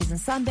and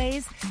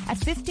Sundays at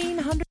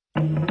 1500.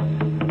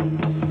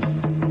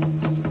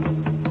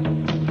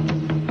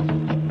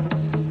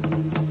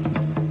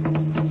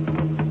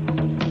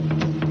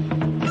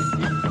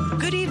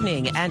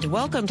 And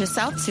welcome to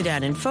South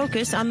Sudan in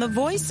Focus on the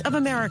Voice of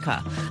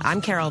America.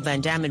 I'm Carol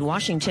Van Dam in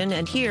Washington,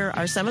 and here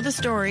are some of the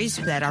stories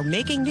that are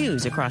making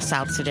news across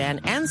South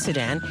Sudan and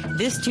Sudan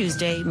this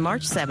Tuesday,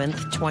 March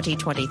 7th,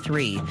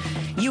 2023.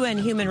 UN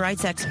human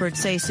rights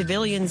experts say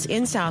civilians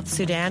in South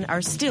Sudan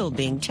are still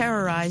being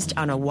terrorized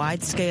on a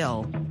wide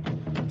scale.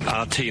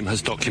 Our team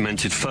has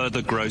documented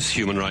further gross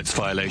human rights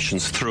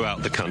violations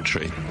throughout the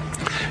country,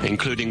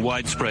 including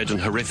widespread and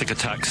horrific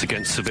attacks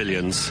against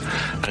civilians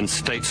and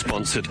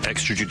state-sponsored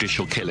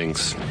extrajudicial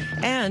killings.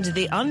 And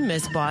the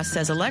UNMISS boss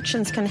says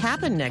elections can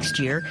happen next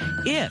year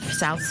if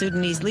South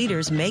Sudanese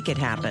leaders make it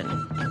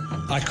happen.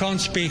 I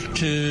can't speak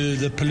to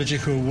the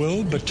political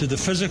will, but to the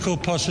physical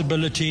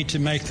possibility to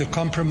make the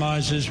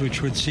compromises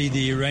which would see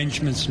the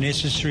arrangements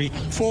necessary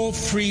for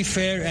free,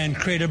 fair and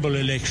credible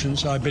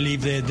elections. I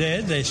believe they're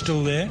there. They're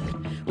still there.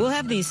 We'll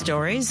have these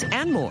stories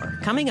and more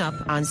coming up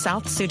on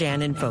South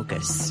Sudan in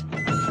Focus.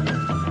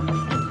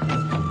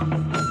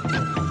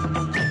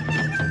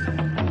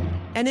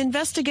 An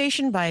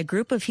investigation by a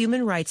group of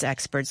human rights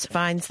experts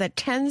finds that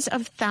tens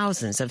of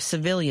thousands of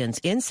civilians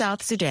in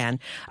South Sudan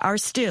are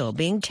still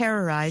being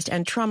terrorized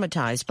and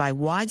traumatized by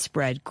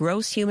widespread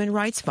gross human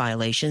rights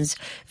violations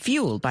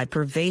fueled by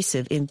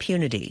pervasive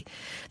impunity.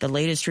 The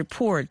latest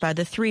report by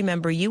the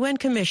three-member UN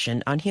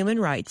Commission on Human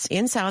Rights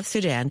in South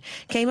Sudan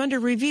came under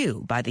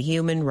review by the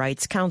Human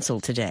Rights Council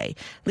today.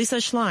 Lisa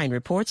Schlein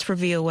reports for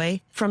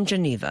VOA from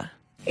Geneva.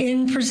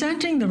 In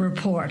presenting the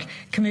report,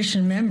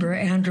 Commission member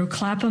Andrew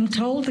Clapham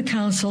told the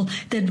Council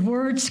that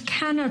words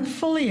cannot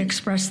fully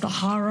express the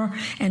horror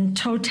and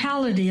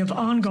totality of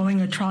ongoing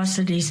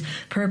atrocities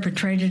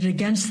perpetrated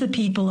against the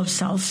people of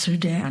South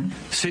Sudan.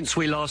 Since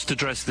we last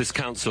addressed this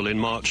Council in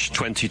March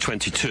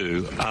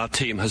 2022, our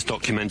team has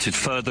documented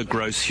further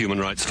gross human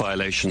rights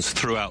violations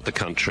throughout the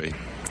country,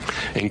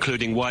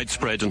 including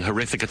widespread and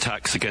horrific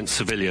attacks against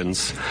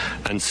civilians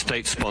and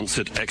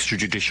state-sponsored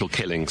extrajudicial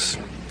killings.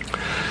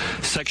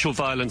 Sexual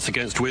violence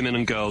against women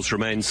and girls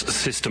remains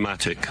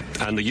systematic,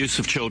 and the use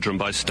of children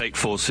by state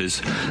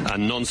forces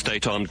and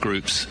non-state armed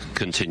groups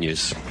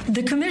continues.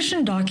 The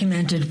Commission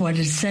documented what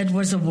it said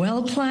was a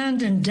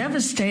well-planned and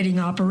devastating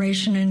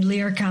operation in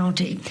Lear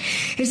County.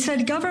 It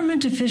said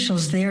government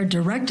officials there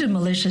directed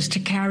militias to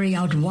carry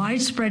out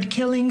widespread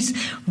killings,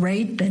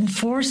 rape, and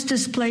forced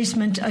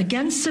displacement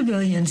against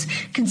civilians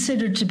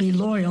considered to be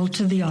loyal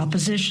to the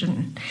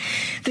opposition.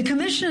 The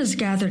Commission has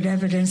gathered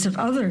evidence of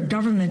other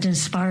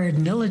government-inspired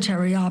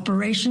military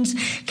operations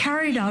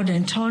carried out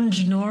in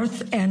Tonj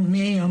North and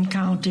Mayom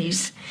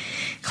counties.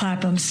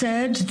 Clapham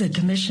said the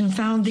Commission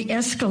found the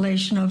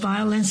escalation of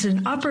violence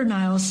in Upper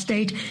Nile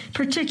State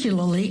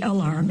particularly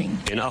alarming.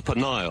 In Upper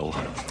Nile,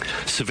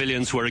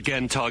 civilians were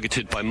again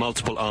targeted by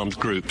multiple armed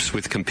groups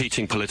with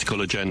competing political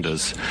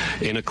agendas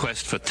in a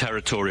quest for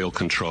territorial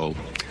control.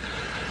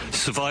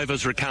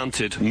 Survivors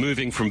recounted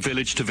moving from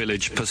village to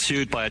village,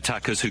 pursued by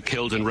attackers who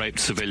killed and raped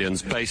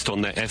civilians based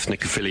on their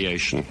ethnic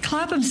affiliation.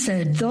 Clapham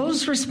said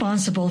those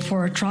responsible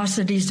for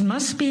atrocities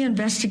must be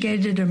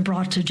investigated and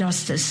brought to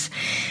justice.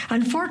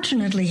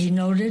 Unfortunately, he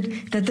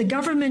noted that the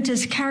government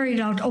has carried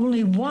out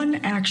only one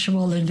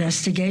actual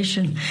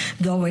investigation,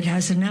 though it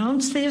has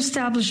announced the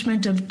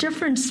establishment of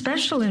different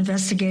special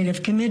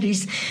investigative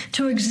committees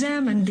to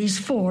examine these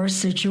four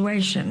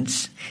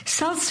situations.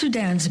 South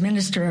Sudan's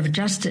Minister of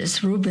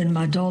Justice, Ruben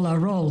Madola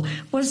Role,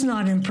 was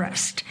not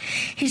impressed.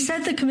 He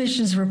said the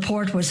Commission's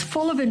report was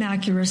full of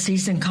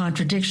inaccuracies and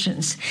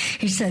contradictions.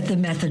 He said the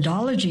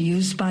methodology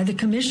used by the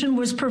Commission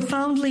was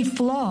profoundly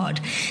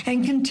flawed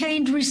and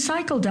contained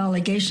recycled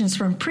allegations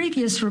from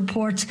previous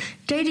reports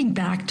dating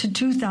back to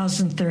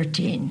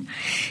 2013.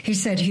 He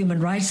said human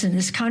rights in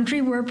his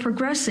country were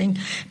progressing,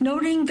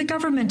 noting the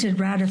government had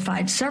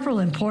ratified several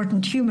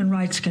important human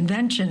rights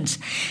conventions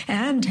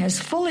and has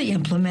fully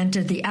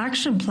implemented the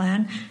action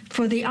plan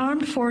for the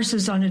armed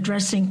forces on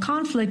addressing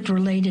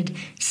conflict-related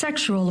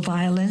sexual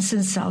violence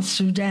in South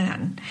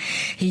Sudan.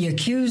 He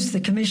accused the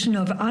Commission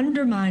of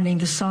undermining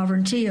the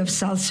sovereignty of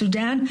South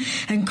Sudan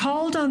and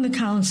called on the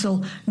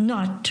Council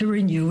not to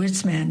renew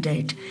its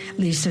mandate.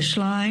 Lisa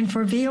Schlein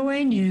for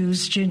VOA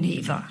News,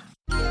 Geneva.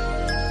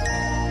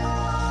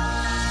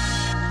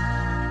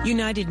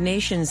 United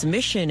Nations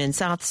mission in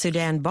South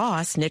Sudan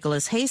boss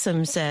Nicholas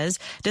Haysom says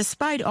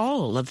despite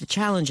all of the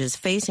challenges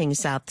facing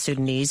South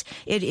Sudanese,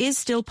 it is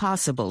still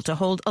possible to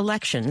hold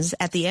elections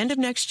at the end of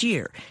next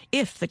year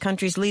if the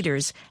country's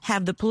leaders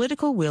have the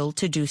political will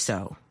to do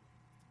so.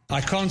 I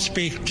can't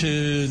speak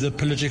to the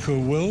political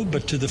will,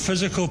 but to the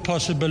physical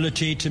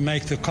possibility to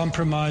make the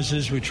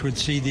compromises which would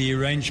see the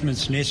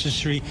arrangements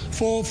necessary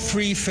for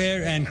free,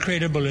 fair and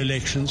credible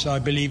elections. I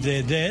believe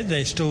they're there.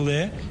 They're still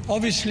there.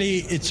 Obviously,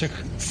 it's a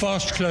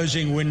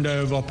fast-closing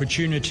window of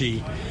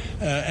opportunity.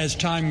 As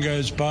time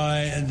goes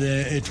by,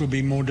 it will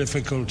be more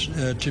difficult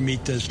to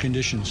meet those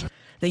conditions.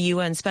 The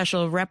UN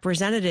Special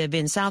Representative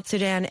in South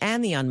Sudan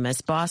and the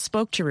UNMISS boss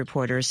spoke to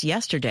reporters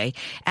yesterday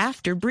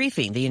after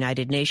briefing the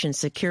United Nations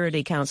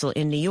Security Council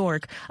in New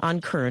York on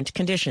current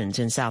conditions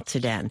in South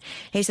Sudan.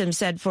 Haysom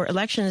said for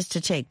elections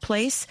to take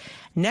place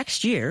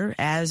next year,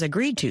 as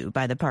agreed to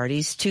by the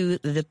parties to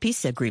the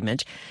peace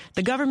agreement,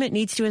 the government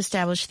needs to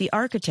establish the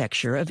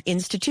architecture of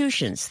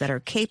institutions that are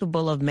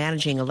capable of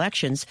managing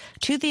elections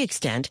to the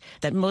extent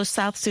that most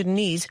South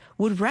Sudanese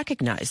would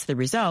recognize the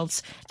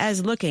results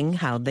as looking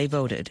how they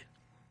voted.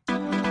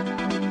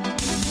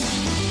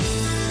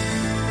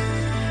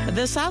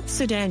 The South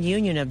Sudan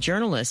Union of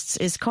Journalists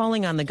is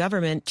calling on the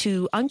government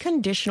to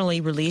unconditionally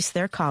release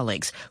their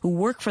colleagues who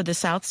work for the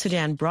South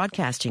Sudan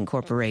Broadcasting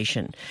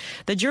Corporation.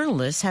 The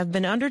journalists have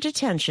been under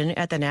detention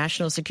at the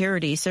National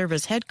Security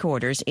Service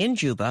headquarters in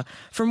Juba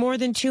for more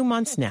than 2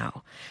 months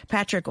now.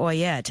 Patrick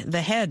Oyet,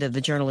 the head of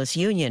the Journalists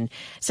Union,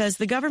 says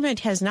the government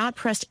has not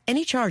pressed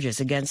any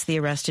charges against the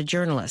arrested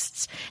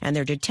journalists, and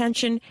their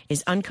detention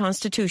is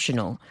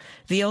unconstitutional.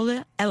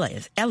 Viola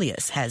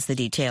Elias has the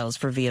details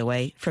for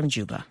VOA from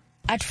Juba.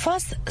 At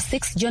first,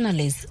 6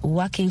 journalists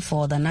working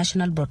for the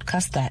national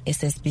broadcaster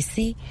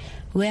SSBC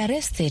were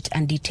arrested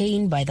and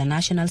detained by the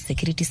National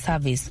Security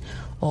Service,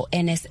 or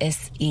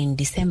NSS, in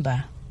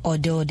December.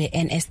 Although the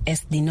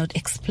NSS did not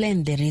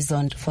explain the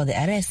reason for the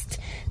arrest,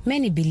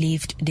 many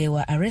believed they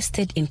were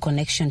arrested in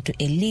connection to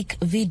a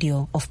leaked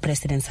video of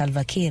President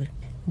Salva Kiir.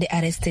 The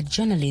arrested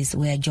journalists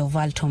were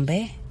Joval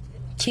Tombe,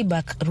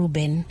 Chibak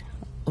Ruben,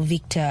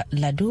 Victor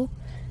Ladu,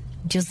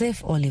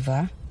 Joseph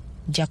Oliver,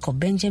 Jacob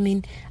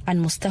Benjamin,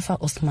 and Mustafa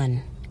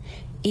Osman.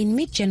 In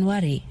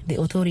mid-January, the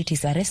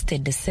authorities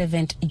arrested the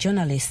 7th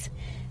journalist,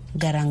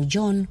 Garang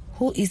John,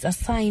 who is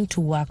assigned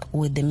to work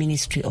with the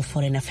Ministry of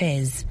Foreign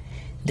Affairs.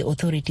 The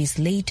authorities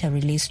later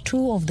released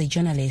 2 of the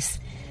journalists,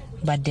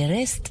 but the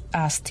rest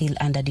are still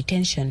under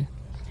detention.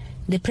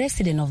 The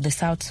president of the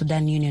South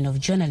Sudan Union of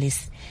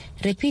Journalists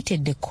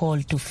repeated the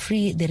call to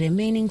free the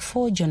remaining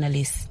 4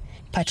 journalists.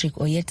 Patrick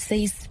Oyet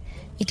says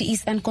it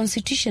is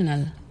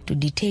unconstitutional to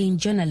detain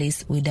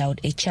journalists without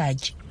a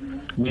charge.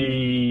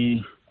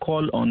 We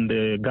call on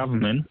the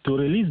government to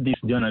release these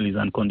journalists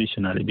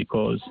unconditionally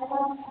because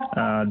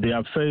they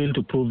have failed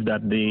to prove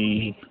that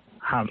they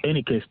have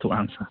any case to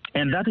answer.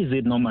 And that is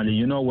it normally.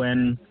 You know,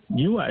 when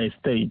you are a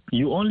state,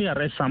 you only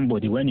arrest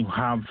somebody when you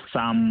have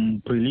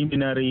some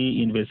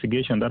preliminary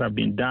investigation that have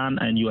been done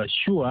and you are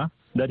sure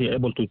that you're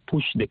able to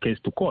push the case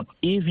to court.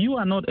 If you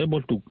are not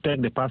able to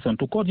take the person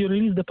to court, you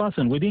release the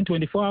person within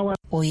 24 hours.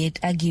 Oyet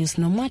argues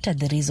no matter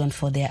the reason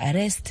for their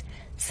arrest,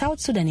 South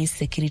Sudanese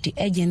security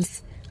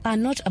agents are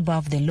not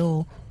above the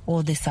law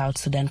or the South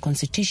Sudan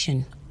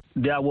Constitution.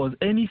 There was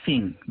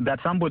anything that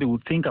somebody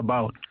would think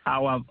about,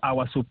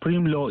 our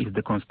supreme law is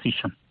the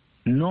Constitution.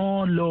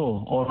 No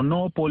law or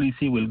no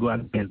policy will go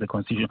against the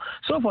Constitution.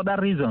 So for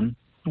that reason,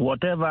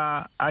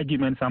 whatever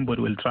argument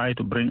somebody will try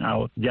to bring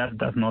out just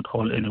does not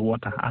hold any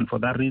water. And for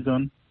that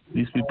reason,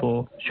 these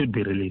people should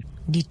be released.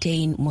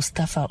 Detained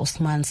Mustafa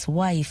Osman's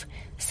wife,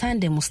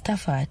 Sande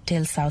Mustafa,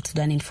 tells South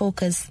Sudan in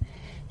Focus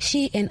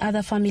she and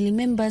other family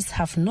members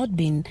have not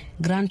been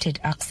granted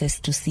access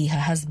to see her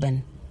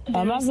husband.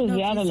 Information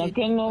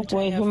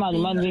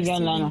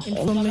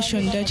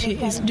that he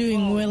is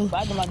doing well.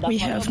 We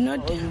have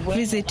not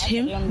visited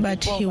him,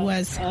 but he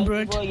was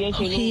brought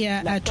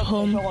here at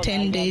home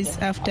 10 days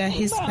after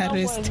his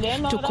arrest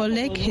to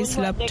collect his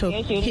laptop.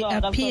 He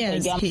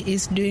appears he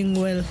is doing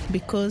well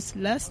because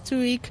last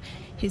week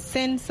he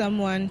sent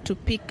someone to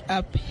pick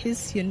up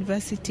his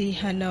university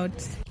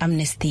handouts.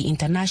 Amnesty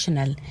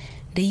International,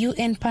 the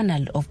UN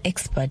panel of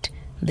experts,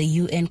 the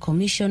UN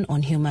Commission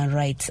on Human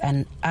Rights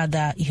and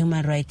other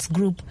human rights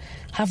groups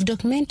have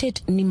documented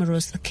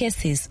numerous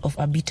cases of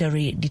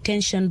arbitrary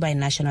detention by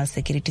National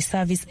Security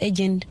Service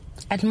agents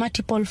at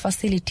multiple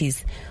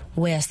facilities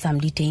where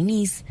some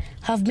detainees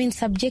have been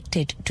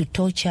subjected to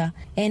torture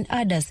and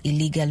others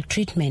illegal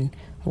treatment,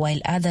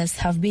 while others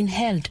have been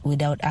held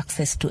without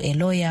access to a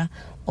lawyer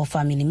or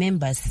family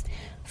members.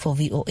 For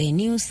VOA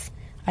News,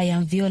 I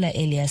am Viola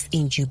Elias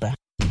in Juba.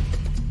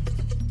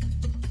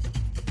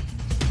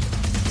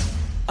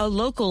 A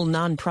local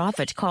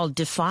nonprofit called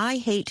Defy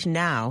Hate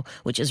Now,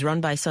 which is run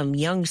by some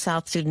young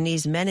South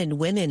Sudanese men and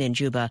women in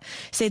Juba,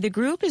 say the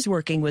group is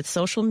working with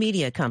social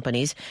media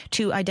companies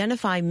to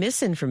identify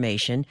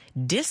misinformation,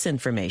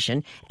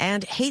 disinformation,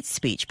 and hate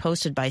speech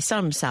posted by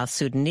some South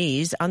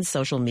Sudanese on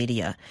social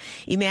media.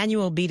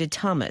 Emmanuel Bida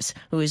Thomas,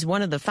 who is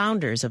one of the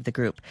founders of the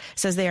group,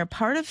 says they are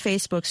part of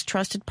Facebook's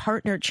trusted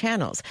partner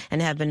channels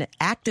and have been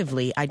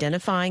actively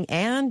identifying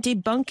and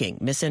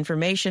debunking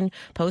misinformation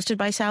posted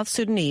by South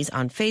Sudanese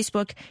on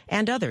Facebook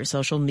and other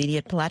social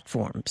media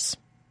platforms.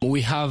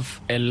 We have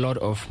a lot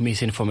of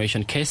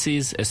misinformation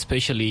cases,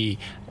 especially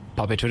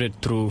perpetrated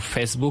through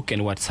Facebook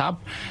and WhatsApp,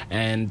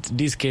 and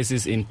these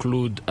cases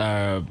include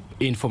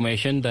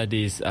information that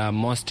is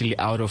mostly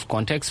out of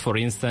context. For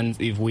instance,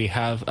 if we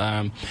have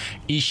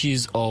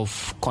issues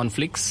of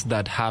conflicts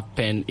that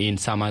happen in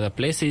some other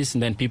places,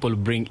 then people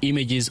bring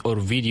images or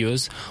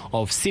videos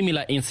of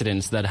similar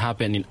incidents that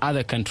happen in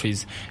other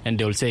countries, and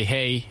they'll say,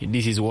 hey,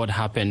 this is what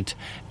happened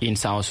in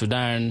South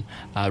Sudan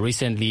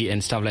recently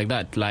and stuff like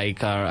that.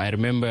 Like I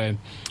remember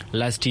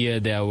last year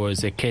there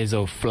was a case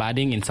of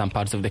flooding in some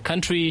parts of the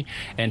country,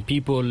 and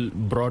people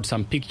brought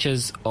some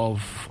pictures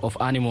of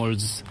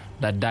animals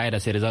that died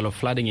as a result of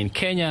flooding in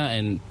Kenya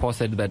and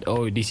posted that,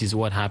 oh, this is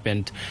what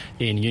happened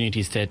in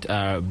Unity State,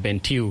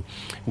 Bentiu.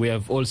 We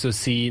have also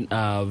seen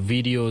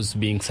videos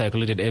being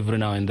circulated every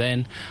now and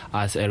then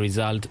as a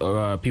result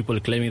of people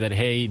claiming that,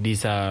 hey,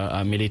 these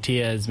are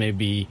militias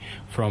maybe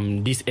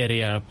from this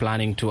area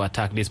planning to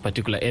attack this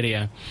particular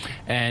area.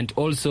 And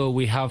also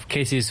we have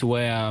cases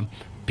where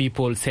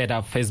people set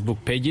up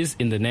Facebook pages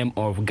in the name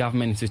of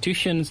government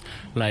institutions,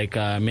 like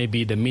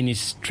maybe the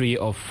Ministry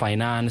of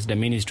Finance, the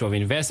Ministry of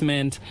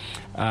Investment,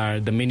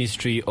 the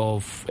Ministry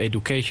of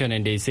Education,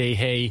 and they say,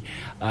 hey,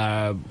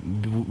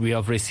 we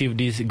have received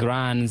these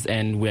grants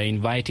and we are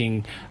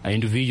inviting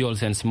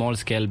individuals and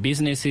small-scale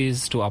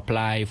businesses to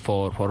apply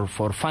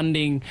for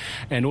funding.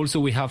 And also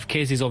we have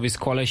cases of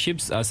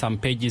scholarships, some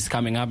pages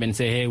coming up and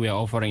say, hey, we are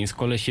offering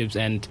scholarships,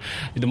 and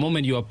the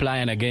moment you apply,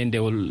 and again, they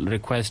will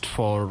request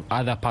for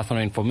other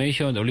personal information.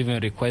 They'll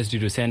even request you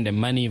to send them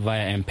money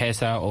via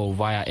M-Pesa or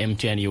via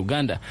MTN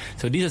Uganda.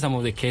 So these are some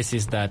of the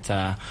cases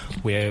that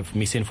we have,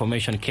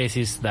 misinformation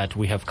cases that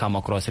we have come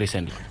across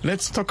recently.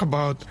 Let's talk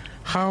about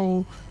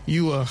how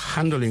you are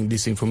handling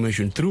this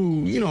information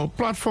through,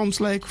 platforms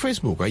like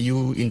Facebook. Are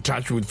you in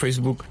touch with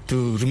Facebook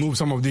to remove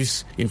some of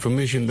this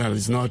information that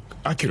is not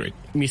accurate?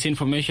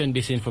 Misinformation,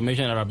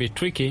 disinformation are a bit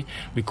tricky,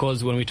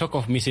 because when we talk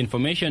of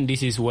misinformation,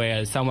 this is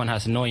where someone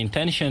has no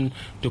intention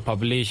to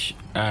publish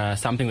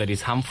something that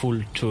is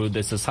harmful to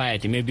the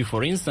society. Maybe,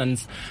 for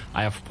instance,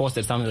 I have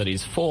posted something that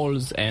is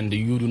false and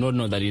you do not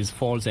know that it is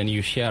false and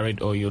you share it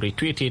or you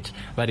retweet it.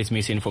 That is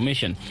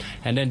misinformation.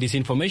 And then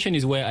disinformation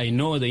is where I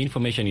know the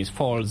information is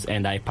false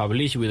and I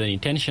publish with an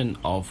intention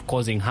of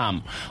causing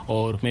harm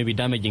or maybe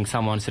damaging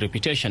someone's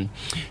reputation.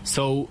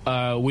 So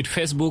with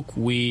Facebook,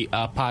 we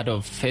are part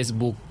of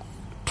Facebook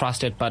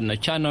Trusted Partner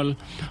Channel,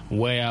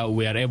 where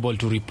we are able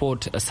to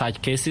report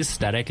such cases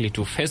directly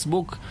to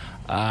Facebook.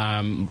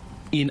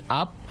 In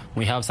app,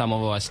 we have some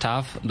of our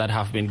staff that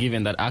have been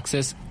given that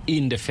access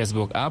in the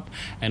Facebook app,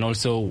 and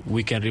also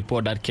we can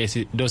report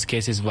those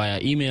cases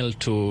via email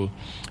to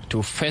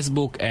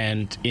Facebook,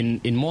 and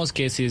in most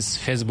cases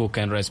Facebook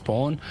can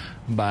respond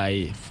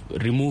by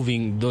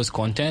removing those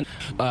content.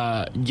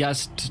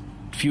 Just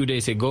few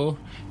days ago,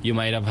 you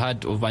might have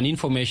heard of an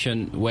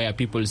information where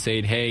people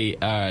said, hey,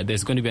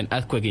 there's going to be an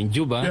earthquake in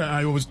Juba. Yeah,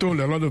 I was told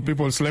a lot of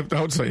people slept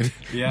outside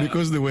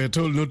because they were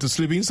told not to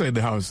sleep inside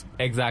the house.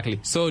 Exactly.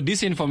 So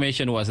this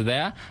information was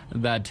there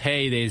that,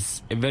 hey,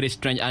 there's a very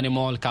strange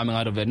animal coming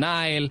out of the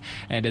Nile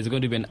and there's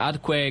going to be an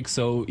earthquake.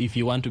 So if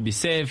you want to be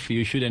safe,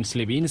 you shouldn't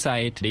sleep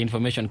inside. The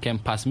information came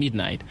past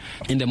midnight.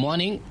 In the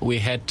morning, we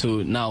had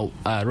to now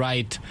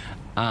write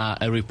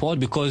a report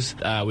because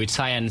with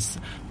science,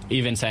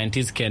 even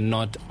scientists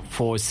cannot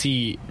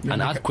foresee an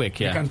earthquake.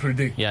 They can't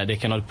predict. Yeah, they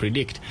cannot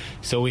predict.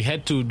 So we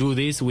had to do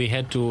this. We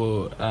had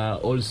to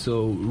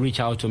also reach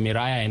out to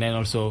Miraya and then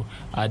also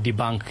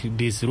debunk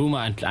this rumor,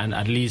 and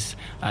at least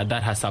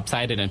that has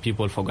subsided and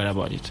people forgot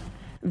about it.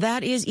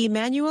 That is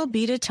Emmanuel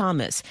Bida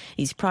Thomas.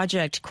 He's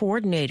project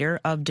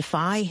coordinator of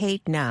Defy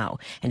Hate Now,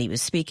 and he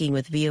was speaking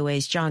with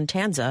VOA's John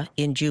Tanza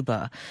in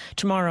Juba.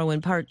 Tomorrow,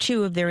 in part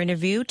 2 of their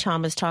interview,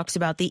 Thomas talks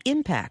about the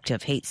impact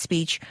of hate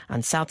speech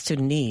on South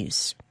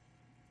Sudanese.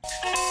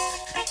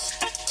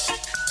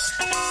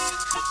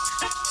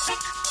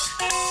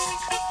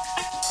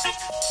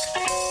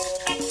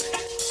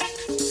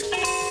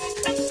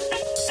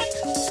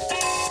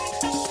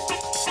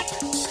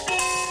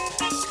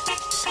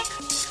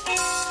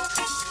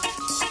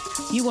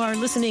 You are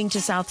listening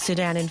to South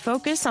Sudan in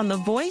Focus on the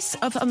Voice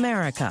of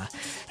America.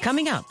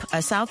 Coming up,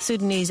 a South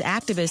Sudanese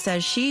activist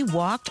says she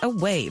walked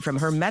away from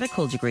her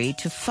medical degree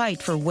to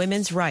fight for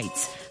women's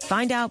rights.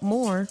 Find out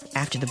more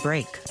after the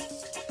break.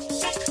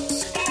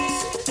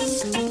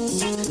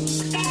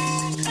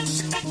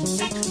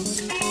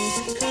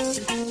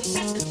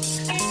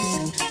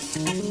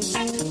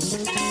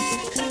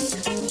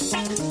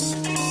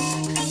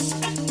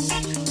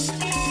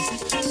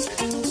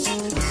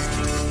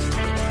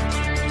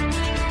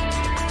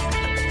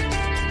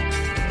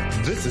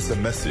 This is a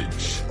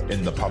message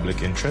in the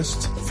public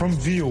interest from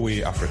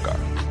VOA Africa.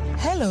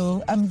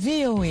 Hello, I'm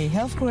VOA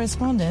health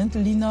correspondent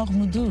Linor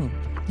Moudou.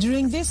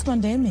 During this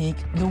pandemic,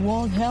 the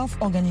World Health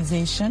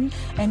Organization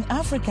and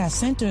Africa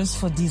Centers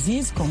for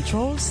Disease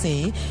Control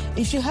say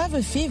if you have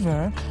a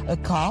fever, a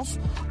cough,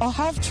 or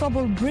have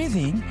trouble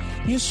breathing,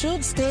 you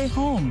should stay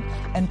home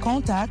and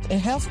contact a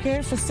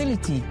healthcare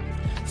facility.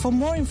 For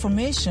more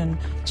information,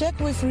 check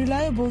with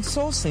reliable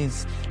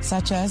sources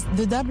such as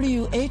the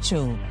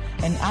WHO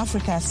and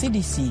Africa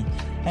CDC.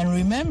 And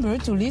remember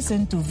to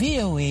listen to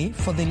VOA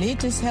for the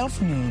latest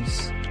health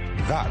news.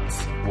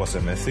 That was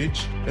a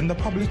message in the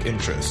public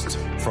interest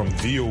from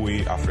VOA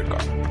Africa.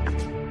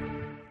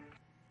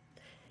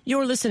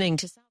 You're listening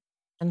to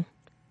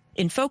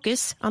In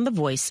Focus on the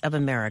Voice of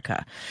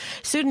America.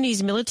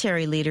 Sudanese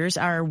military leaders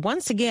are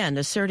once again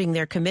asserting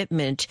their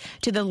commitment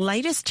to the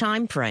latest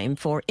time frame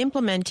for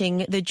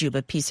implementing the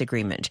Juba Peace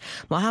Agreement.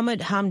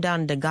 Mohamed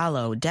Hamdan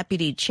Dagalo,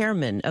 deputy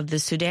chairman of the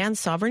Sudan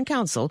Sovereign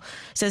Council,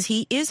 says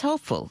he is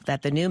hopeful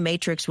that the new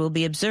matrix will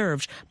be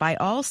observed by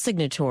all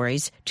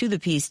signatories to the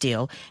peace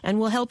deal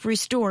and will help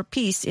restore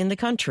peace in the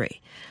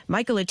country.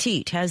 Michael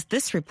Atit has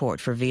this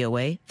report for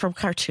VOA from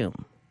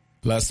Khartoum.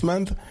 Last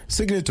month,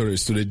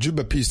 signatories to the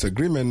Juba Peace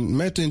Agreement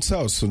met in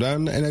South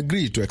Sudan and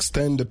agreed to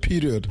extend the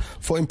period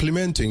for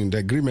implementing the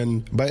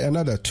agreement by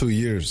another 2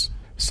 years.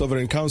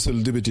 Sovereign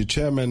Council Deputy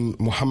Chairman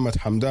Mohamed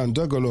Hamdan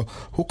Dagalo,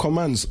 who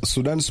commands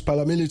Sudan's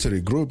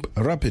paramilitary group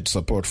Rapid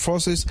Support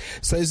Forces,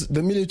 says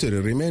the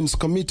military remains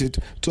committed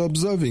to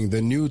observing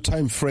the new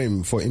time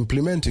frame for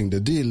implementing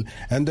the deal,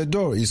 and the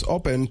door is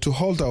open to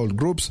hold-out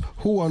groups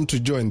who want to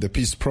join the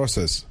peace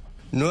process.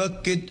 We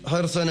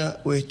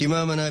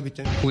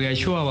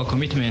assure our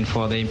commitment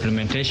for the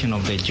implementation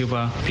of the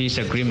Juba Peace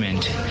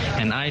Agreement,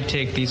 and I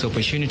take this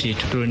opportunity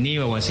to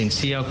renew our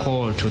sincere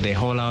call to the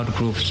holdout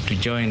groups to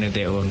join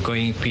the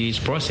ongoing peace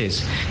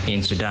process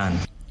in Sudan.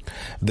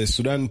 The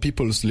Sudan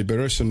People's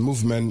Liberation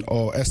Movement,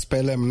 or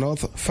SPLM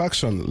North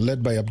faction,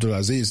 led by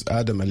Abdulaziz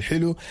Adam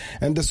Al-Hilu,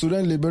 and the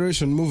Sudan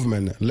Liberation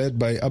Movement, led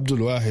by Abdul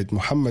Wahid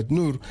Muhammad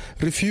Nur,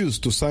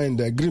 refused to sign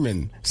the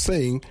agreement,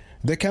 saying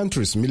the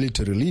country's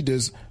military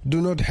leaders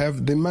do not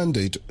have the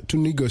mandate to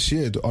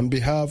negotiate on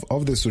behalf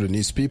of the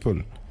Sudanese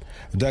people.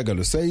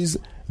 Dagalo says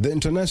the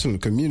international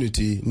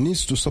community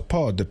needs to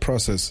support the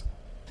process.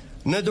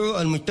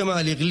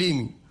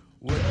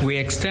 We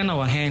extend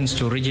our hands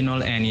to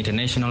regional and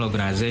international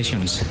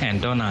organizations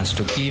and donors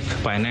to give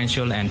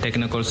financial and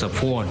technical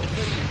support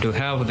to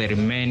help the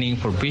remaining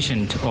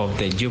provision of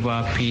the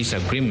Juba Peace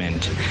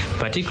Agreement,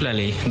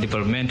 particularly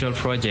developmental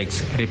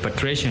projects,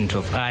 repatriation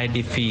of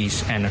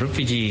IDPs and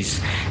refugees,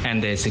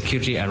 and the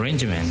security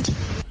arrangement.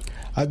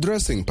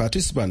 Addressing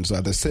participants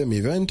at the same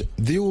event,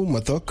 Dhiu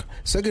Mathok,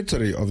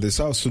 secretary of the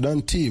South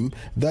Sudan team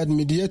that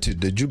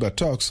mediated the Juba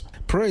talks,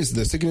 praised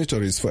the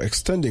signatories for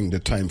extending the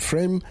time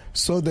frame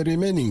so the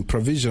remaining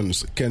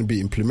provisions can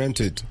be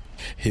implemented.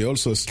 He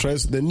also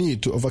stressed the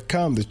need to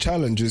overcome the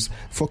challenges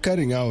for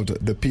carrying out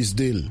the peace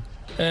deal.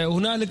 There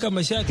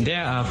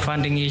are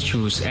funding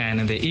issues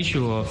and the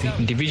issue of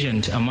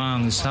division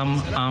among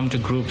some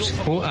armed groups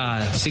who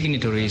are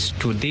signatories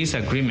to this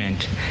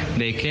agreement.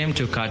 They came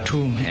to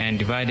Khartoum and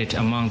divided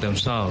among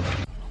themselves.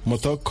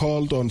 Mothok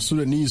called on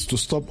Sudanese to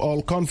stop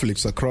all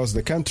conflicts across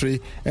the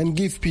country and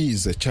give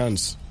peace a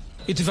chance.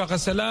 The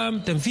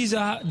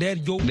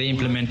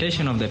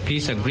implementation of the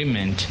peace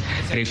agreement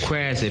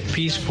requires a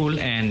peaceful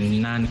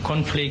and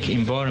non-conflict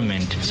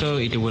environment, so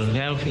it will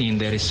help in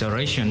the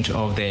restoration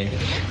of the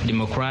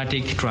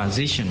democratic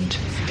transition.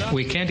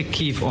 We can't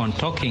keep on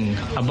talking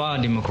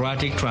about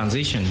democratic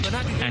transition,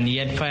 and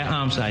yet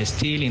firearms are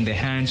still in the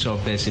hands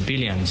of the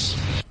civilians.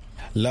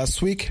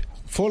 Last week,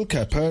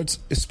 Volker Perthes,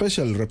 a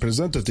special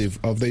representative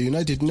of the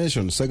United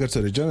Nations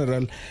Secretary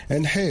General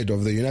and head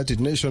of the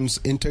United Nations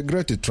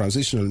Integrated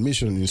Transitional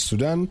Mission in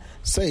Sudan,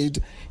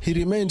 said he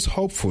remains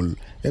hopeful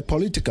a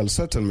political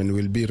settlement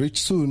will be reached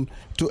soon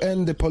to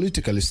end the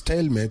political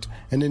stalemate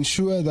and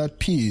ensure that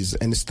peace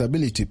and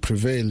stability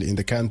prevail in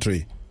the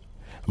country.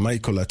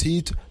 Michael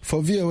Atit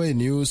for VOA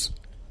News,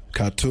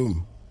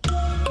 Khartoum.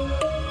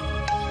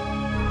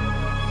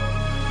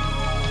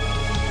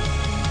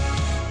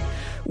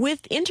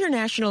 With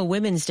International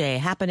Women's Day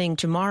happening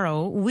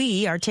tomorrow,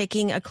 we are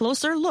taking a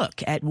closer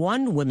look at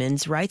one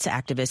women's rights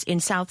activist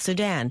in South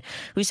Sudan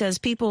who says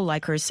people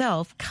like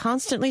herself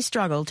constantly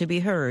struggle to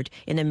be heard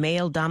in a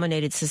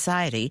male-dominated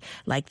society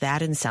like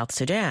that in South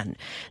Sudan.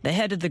 The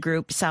head of the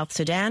group South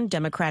Sudan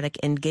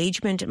Democratic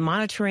Engagement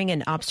Monitoring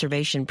and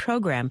Observation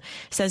Program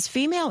says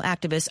female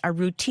activists are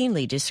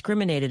routinely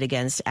discriminated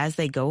against as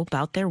they go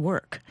about their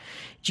work.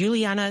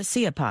 Juliana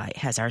Siapai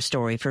has our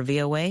story for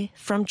VOA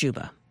from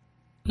Juba.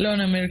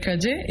 Lorna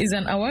Merkadje is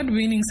an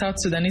award-winning South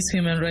Sudanese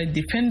human rights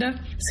defender,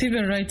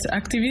 civil rights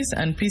activist,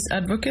 and peace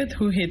advocate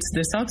who heads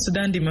the South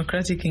Sudan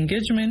Democratic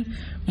Engagement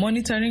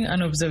Monitoring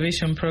and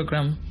Observation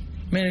Program.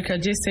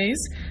 Merkadje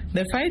says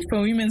the fight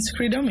for women's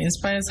freedom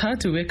inspires her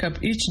to wake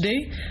up each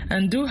day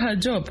and do her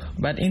job,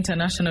 but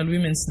International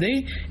Women's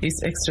Day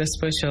is extra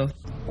special.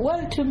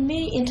 Well, to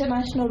me,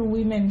 International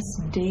Women's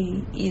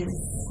Day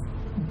is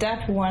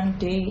that one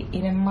day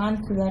in a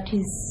month that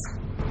is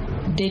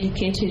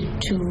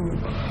dedicated to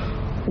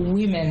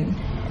women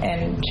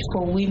and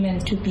for women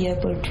to be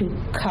able to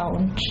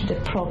count the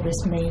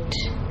progress made.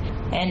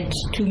 And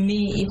to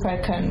me, if I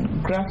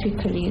can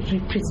graphically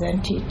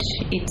represent it,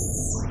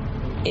 it's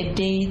a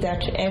day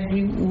that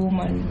every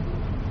woman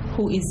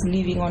who is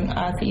living on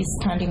earth is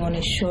standing on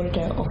a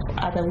shoulder of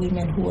other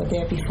women who were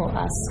there before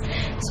us.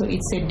 So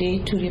it's a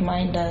day to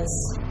remind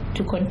us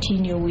to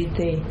continue with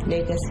the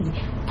legacy,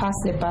 pass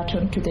the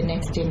baton to the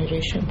next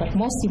generation, but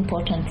most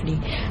importantly,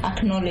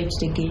 acknowledge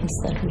the gains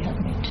that we have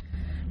made.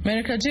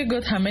 America J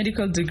got her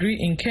medical degree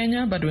in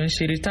Kenya, but when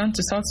she returned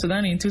to South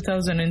Sudan in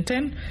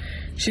 2010,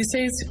 she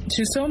says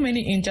she saw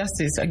many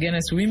injustices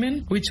against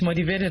women, which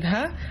motivated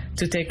her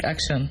to take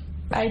action.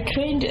 I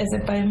trained as a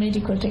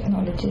biomedical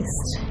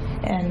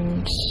technologist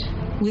and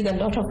with a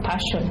lot of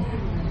passion,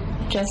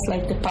 just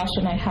like the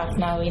passion I have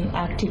now in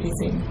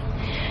activism.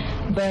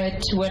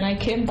 But when I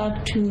came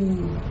back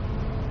to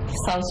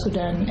South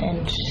Sudan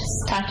and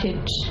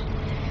started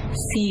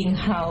seeing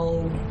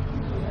how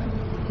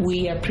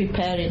we are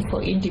preparing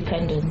for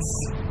independence,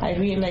 I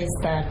realized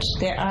that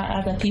there are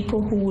other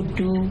people who would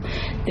do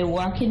the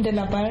work in the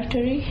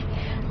laboratory,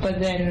 but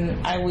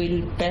then I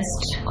will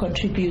best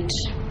contribute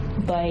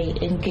by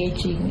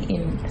engaging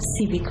in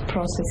civic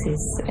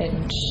processes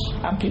and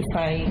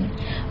amplifying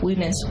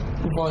women's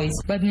voice.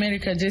 But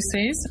America J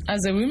says,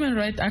 as a women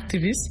rights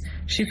activist,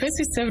 she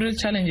faces several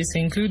challenges,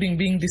 including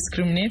being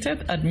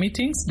discriminated at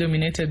meetings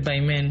dominated by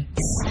men.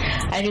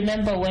 I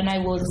remember when I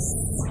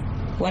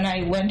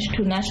went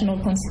to National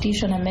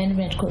Constitution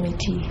Amendment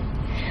Committee,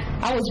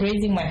 I was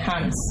raising my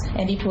hands,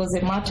 and it was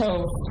a matter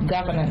of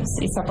governance.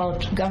 It's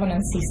about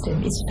governance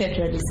system. It's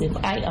federalism.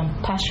 I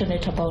am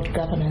passionate about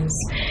governance.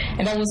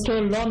 And I was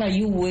told, Lorna,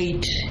 you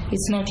wait.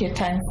 It's not your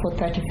time for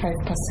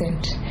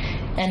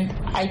 35%. And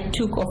I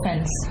took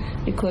offense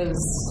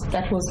because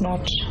that was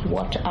not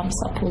what I'm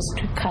supposed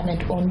to come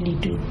and only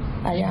do.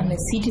 I am a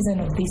citizen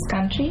of this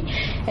country,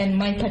 and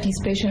my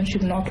participation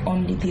should not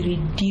only be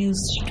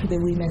reduced to the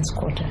women's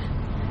quota.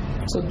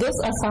 So those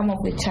are some of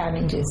the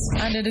challenges.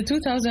 Under the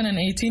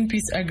 2018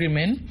 peace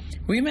agreement,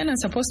 women are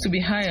supposed to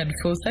be hired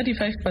for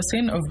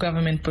 35% of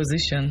government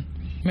positions.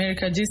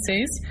 America J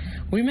says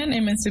women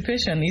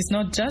emancipation is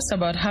not just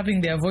about having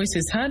their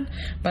voices heard,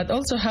 but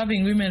also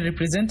having women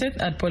represented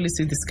at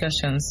policy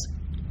discussions.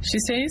 She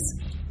says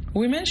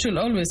women should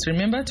always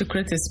remember to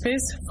create a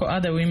space for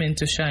other women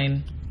to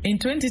shine. In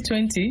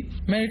 2020,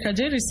 America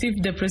J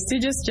received the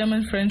prestigious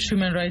German-French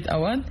Human Rights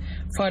Award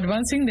for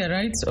advancing the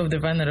rights of the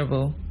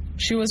vulnerable.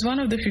 She was one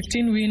of the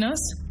 15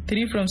 winners,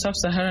 3 from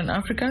Sub-Saharan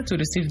Africa, to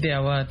receive the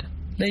award.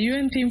 The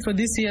UN theme for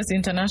this year's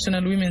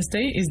International Women's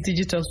Day is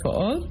Digital for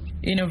All,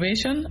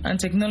 Innovation and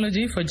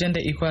Technology for Gender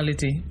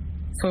Equality.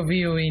 For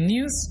VOA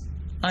News,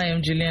 I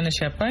am Juliana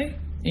Shapai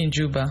in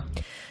Juba.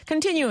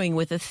 Continuing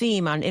with the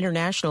theme on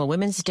International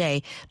Women's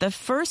Day, the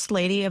First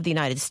Lady of the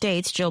United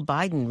States, Jill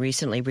Biden,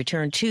 recently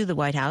returned to the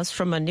White House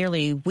from a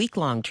nearly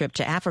week-long trip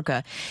to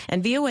Africa.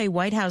 And VOA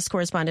White House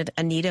correspondent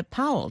Anita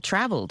Powell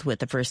traveled with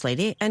the First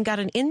Lady and got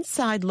an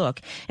inside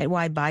look at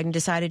why Biden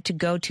decided to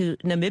go to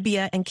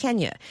Namibia and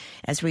Kenya.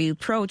 As we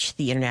approach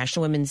the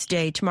International Women's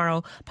Day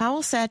tomorrow,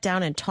 Powell sat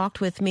down and talked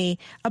with me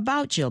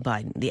about Jill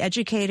Biden, the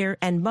educator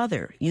and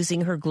mother,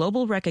 using her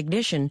global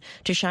recognition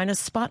to shine a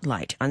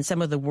spotlight on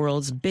some of the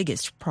world's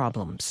biggest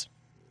problems.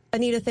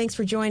 Anita, thanks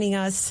for joining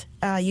us.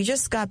 You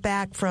just got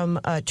back from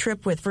a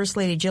trip with First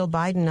Lady Jill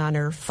Biden on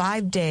her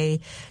 5-day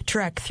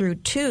trek through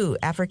 2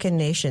 African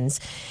nations.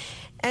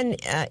 And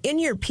in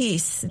your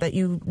piece that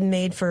you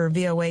made for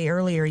VOA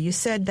earlier, you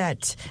said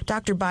that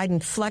Dr.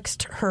 Biden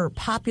flexed her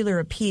popular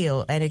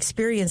appeal and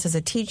experience as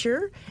a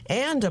teacher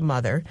and a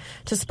mother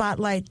to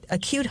spotlight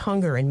acute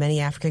hunger in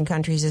many African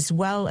countries as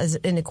well as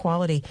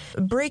inequality.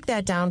 Break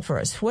that down for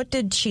us. What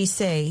did she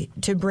say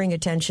to bring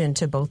attention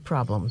to both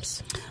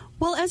problems?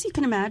 Well, as you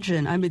can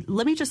imagine,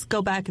 let me just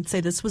go back and say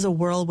this was a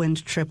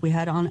whirlwind trip. We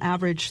had on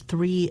average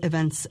 3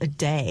 events a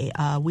day.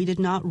 We did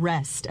not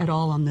rest at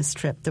all on this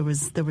trip. There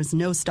was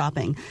no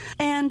stopping.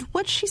 And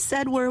what she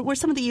said were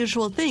some of the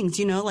usual things,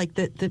 like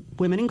that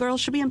women and girls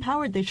should be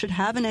empowered. They should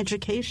have an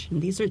education.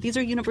 These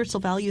are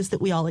universal values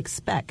that we all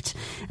expect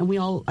and we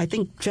all, I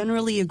think,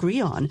 generally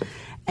agree on.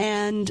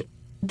 And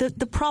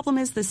the problem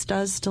is this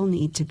does still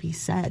need to be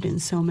said in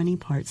so many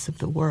parts of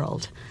the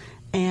world.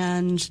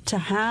 And to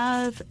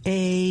have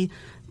a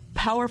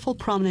powerful,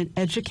 prominent,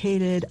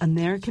 educated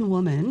American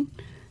woman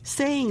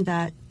saying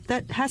that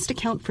has to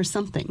count for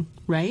something,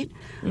 right?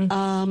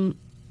 Mm-hmm.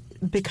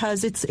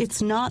 Because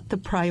it's not the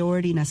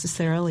priority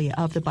necessarily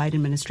of the Biden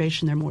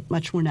administration. They're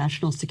much more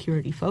national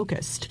security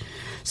focused.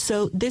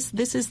 So this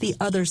is the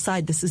other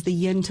side. This is the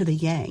yin to the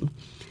yang.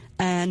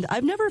 And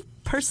I've never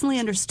personally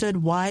understood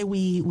why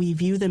we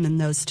view them in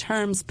those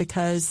terms,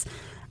 because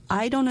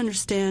I don't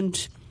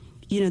understand,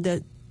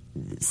 that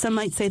some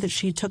might say that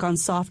she took on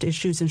soft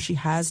issues and she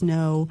has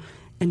no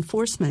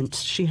enforcement.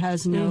 She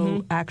has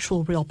no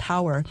actual real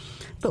power.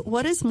 But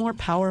what is more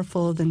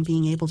powerful than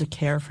being able to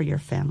care for your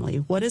family?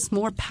 What is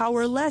more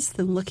powerless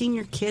than looking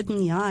your kid in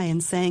the eye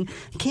and saying,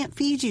 I can't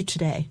feed you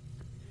today?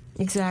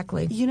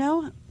 Exactly.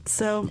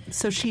 So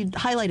she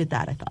highlighted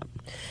that, I thought.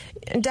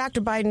 Dr.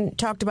 Biden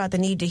talked about the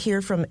need to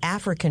hear from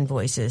African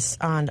voices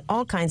on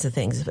all kinds of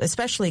things,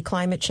 especially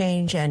climate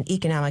change and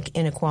economic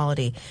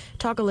inequality.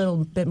 Talk a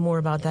little bit more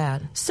about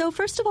that. So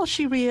first of all,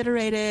 she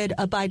reiterated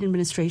a Biden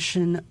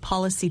administration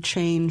policy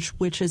change,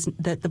 which is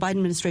that the Biden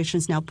administration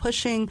is now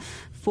pushing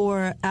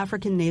for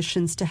African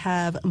nations to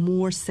have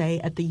more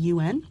say at the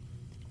UN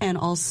and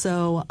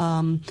also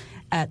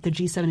at the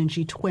G7 and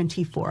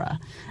G20 fora.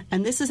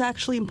 And this is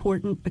actually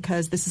important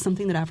because this is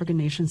something that African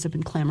nations have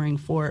been clamoring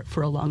for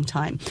a long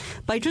time.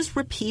 By just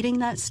repeating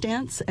that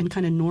stance and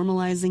kind of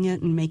normalizing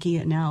it and making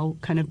it now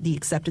kind of the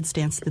accepted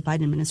stance of the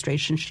Biden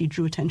administration, she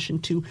drew attention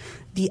to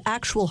the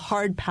actual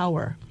hard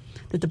power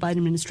that the Biden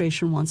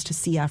administration wants to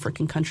see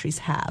African countries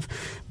have.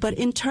 But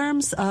in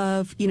terms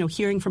of,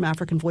 hearing from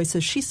African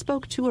voices, she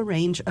spoke to a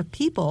range of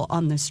people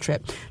on this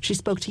trip. She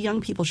spoke to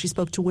young people. She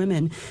spoke to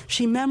women.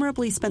 She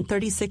memorably spent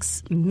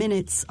 36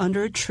 minutes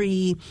under a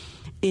tree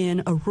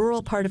in a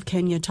rural part of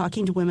Kenya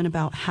talking to women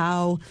about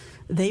how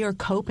they are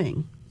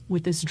coping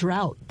with this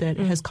drought that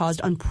has caused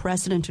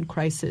unprecedented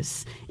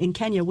crisis in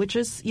Kenya, which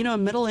is, a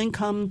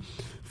middle-income,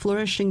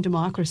 flourishing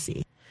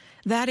democracy.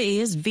 That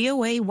is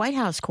VOA White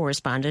House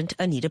correspondent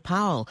Anita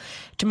Powell.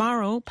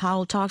 Tomorrow,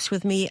 Powell talks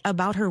with me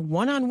about her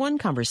one-on-one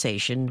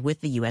conversation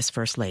with the U.S.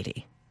 First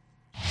Lady.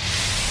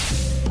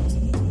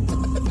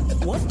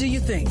 What do you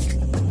think?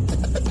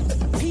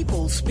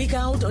 People speak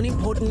out on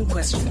important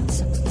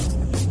questions.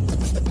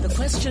 The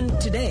question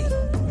today: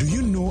 do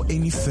you know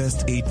any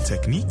first aid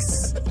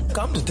techniques?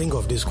 Come to think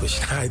of this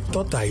question, I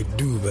thought I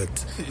do, but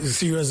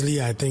seriously,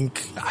 I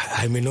think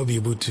I may not be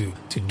able to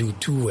do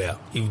too well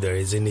if there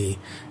is any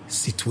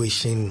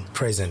situation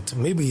present.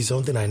 Maybe it's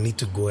something I need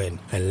to go and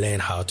learn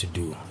how to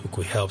do. It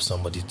could help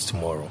somebody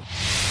tomorrow.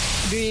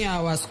 During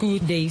our school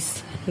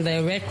days,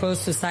 the Red Cross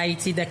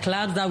Society, the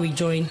clubs that we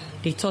joined,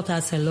 they taught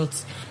us a lot.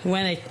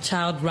 When a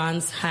child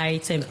runs high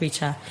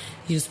temperature,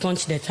 you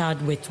sponge the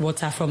child with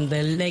water from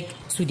the leg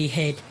to the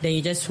head. Then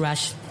you just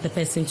rush the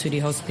person to the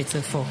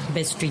hospital for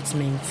best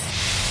treatment.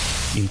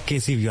 In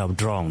case if you have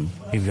drowned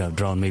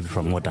maybe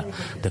from water,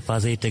 the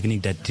first aid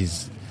technique that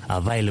is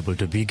available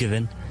to be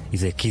given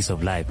is a kiss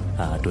of life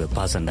to a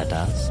person that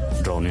has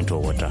drowned into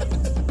water.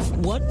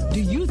 What do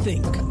you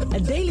think? A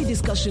daily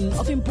discussion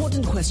of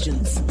important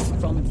questions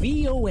from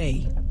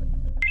VOA.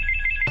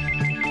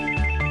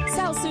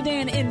 South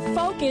Sudan in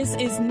Focus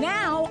is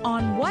now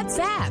on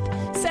WhatsApp.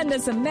 Send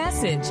us a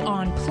message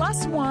on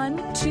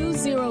 +1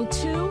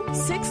 202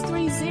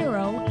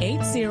 630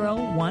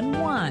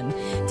 8011.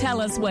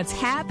 Tell us what's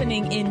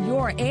happening in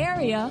your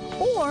area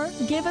or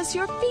give us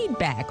your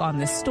feedback on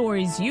the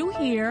stories you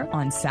hear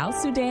on South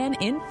Sudan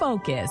in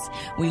Focus.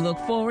 We look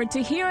forward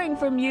to hearing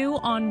from you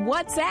on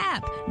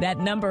WhatsApp. That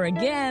number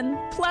again,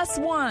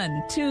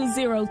 +1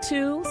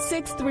 202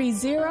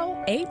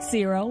 630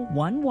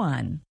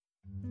 8011.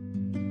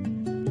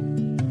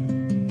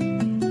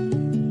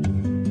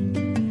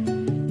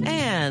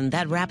 And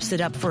that wraps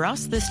it up for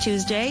us this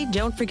Tuesday.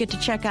 Don't forget to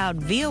check out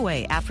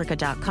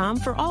voaafrica.com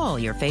for all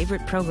your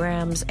favorite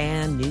programs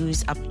and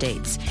news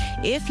updates.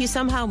 If you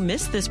somehow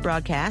missed this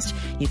broadcast,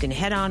 you can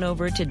head on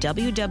over to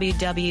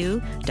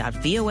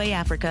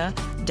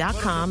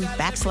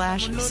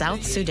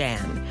www.voaafrica.com/South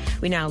Sudan.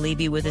 We now leave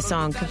you with the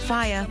song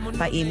Kafaya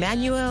by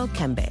Emmanuel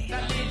Kembe.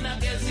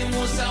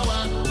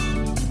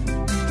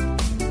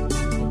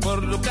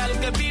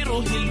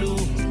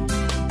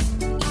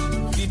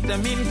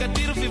 Vitamin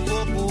katir fi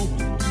foku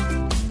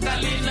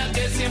kalina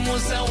kesi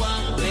musawa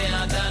we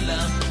adala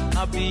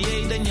abiye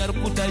da nyar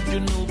kuta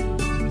junub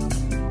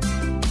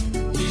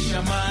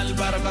Shamal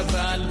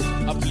Barakazal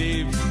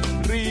uplive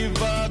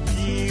River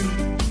Pir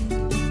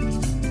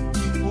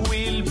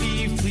will be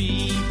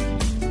free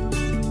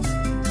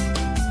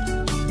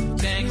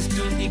thanks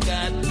to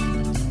IGAD,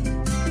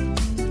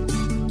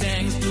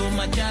 thanks to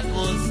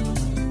Machakos,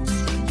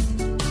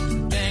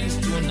 thanks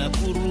to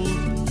Nakuru,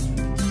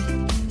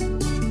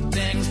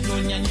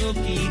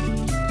 Nyanyuki,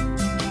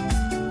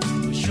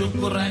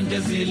 shukran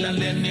jazilan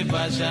leni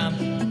basha,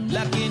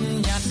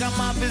 lakin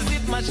nyakama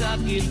visit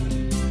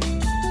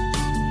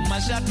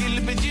mashakil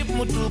bijib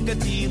mutu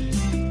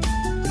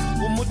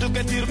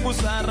katir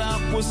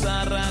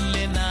kusara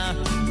lena.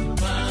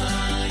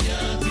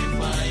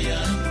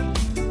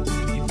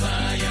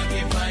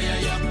 Kifaya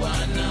ya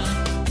Bwana,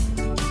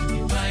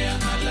 kifaya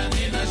ala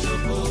nena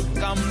shuku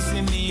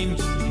kamsinin.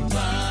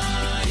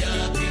 Kifaya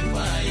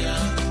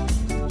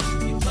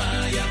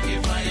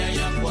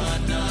ya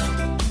Bwana,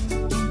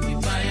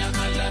 kifaya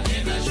ala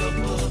nena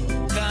shuku.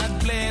 God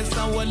bless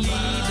our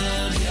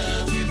leaders,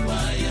 give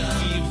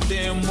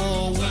them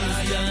more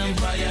wisdom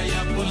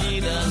to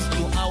lead us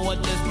to our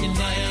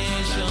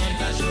destination,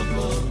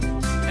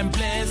 and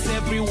bless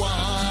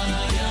everyone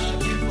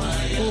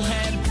who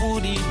had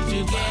put it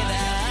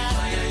together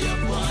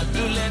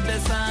to let the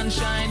sun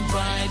shine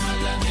bright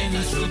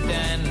in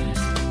Sudan.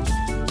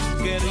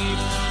 Gerib,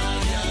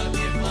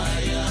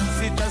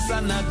 sita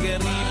sana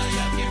gerib,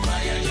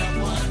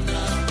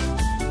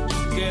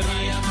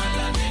 gerib,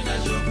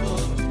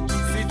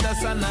 sita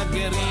sana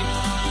gerib,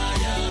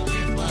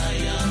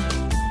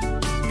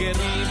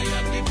 gerib.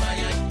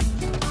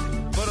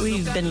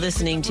 We've been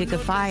listening to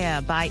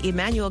Kafaya by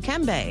Emmanuel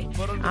Kembe.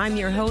 I'm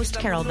your host,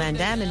 Carol Van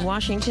Dam in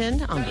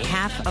Washington. On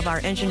behalf of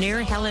our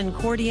engineer, Helen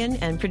Cordian,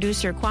 and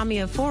producer,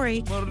 Kwame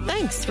Afori,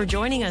 thanks for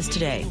joining us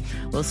today.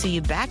 We'll see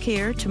you back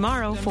here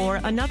tomorrow for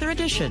another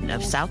edition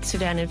of South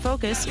Sudan in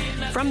Focus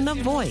from the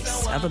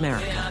Voice of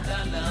America.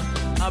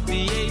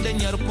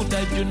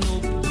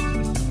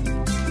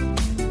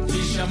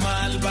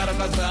 Shamal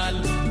Barabazal,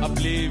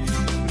 Abliv,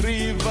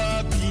 River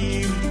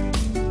Pir,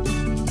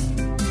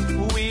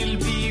 will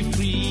be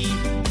free.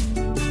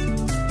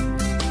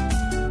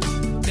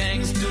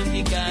 Thanks to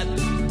Higat,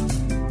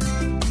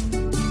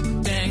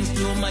 thanks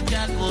to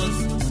Machakos,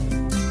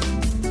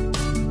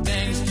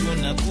 thanks to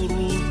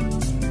Nakuru,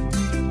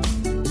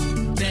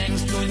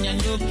 thanks to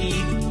Nyanyuki.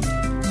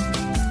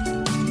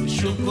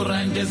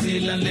 Shukran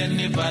jazilan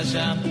lenni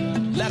basha,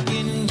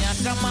 lakin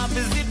nyaka ma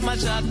visit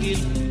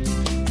mashakil.